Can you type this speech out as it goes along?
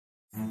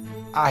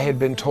I had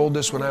been told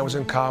this when I was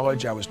in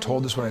college. I was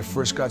told this when I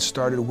first got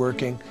started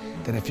working,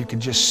 that if you could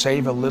just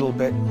save a little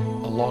bit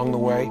along the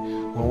way.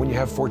 Well, when you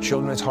have 4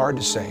 children, it's hard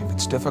to save.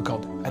 It's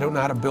difficult. I don't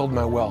know how to build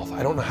my wealth.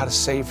 I don't know how to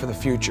save for the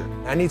future.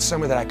 I need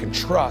somebody that I can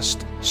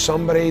trust,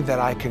 somebody that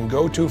I can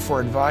go to for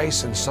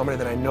advice, and somebody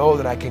that I know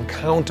that I can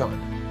count on.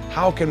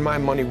 How can my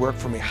money work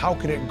for me? How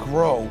can it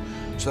grow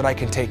so that I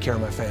can take care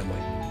of my family?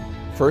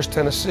 First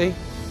Tennessee,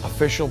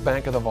 official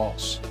bank of the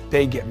Vols.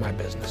 They get my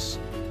business.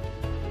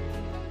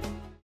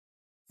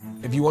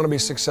 If you want to be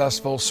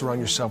successful,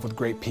 surround yourself with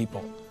great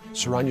people.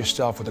 Surround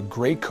yourself with a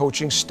great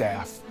coaching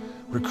staff.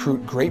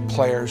 Recruit great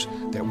players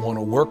that want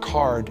to work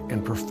hard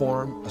and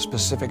perform a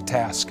specific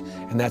task,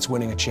 and that's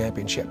winning a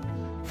championship.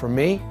 For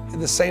me,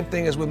 the same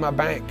thing as with my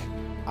bank.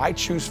 I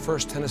choose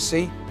First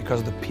Tennessee because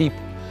of the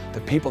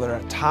people that are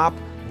at top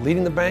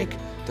leading the bank,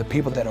 the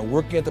people that are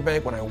working at the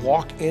bank. When I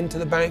walk into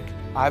the bank,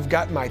 I've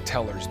got my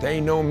tellers.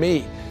 They know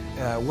me.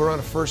 We're on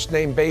a first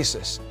name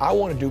basis. I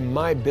want to do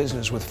my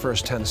business with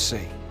First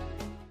Tennessee.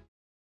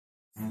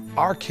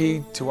 Our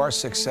key to our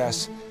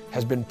success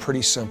has been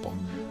pretty simple.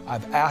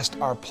 I've asked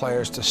our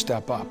players to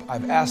step up.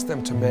 I've asked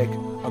them to make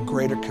a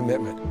greater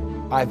commitment.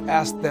 I've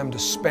asked them to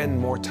spend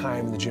more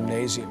time in the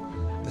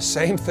gymnasium. The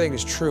same thing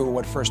is true of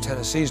what First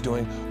Tennessee is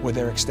doing with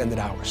their extended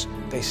hours.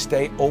 They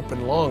stay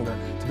open longer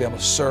to be able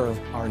to serve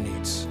our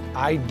needs.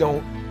 I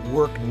don't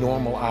work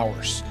normal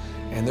hours,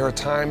 and there are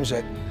times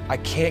that I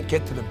can't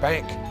get to the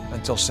bank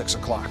until 6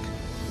 o'clock.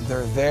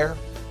 They're there,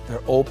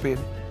 they're open,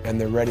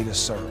 and they're ready to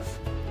serve.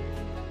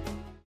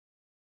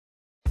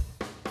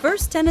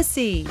 First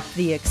Tennessee,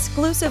 the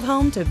exclusive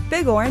home to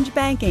Big Orange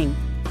banking.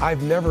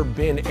 I've never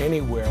been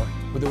anywhere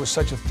where there was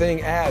such a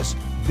thing as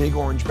Big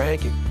Orange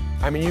banking.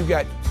 I mean, you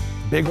got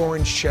Big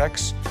Orange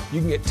checks, you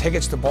can get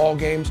tickets to ball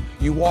games,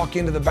 you walk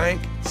into the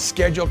bank,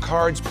 schedule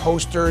cards,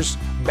 posters,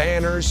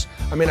 banners.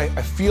 I mean,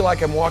 I feel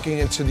like I'm walking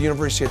into the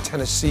University of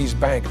Tennessee's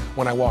bank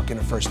when I walk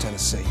into First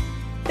Tennessee.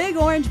 Big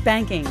Orange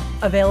banking,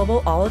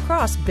 available all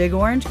across Big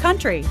Orange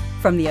country.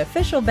 From the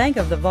official bank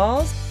of the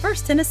Vols,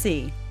 First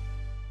Tennessee.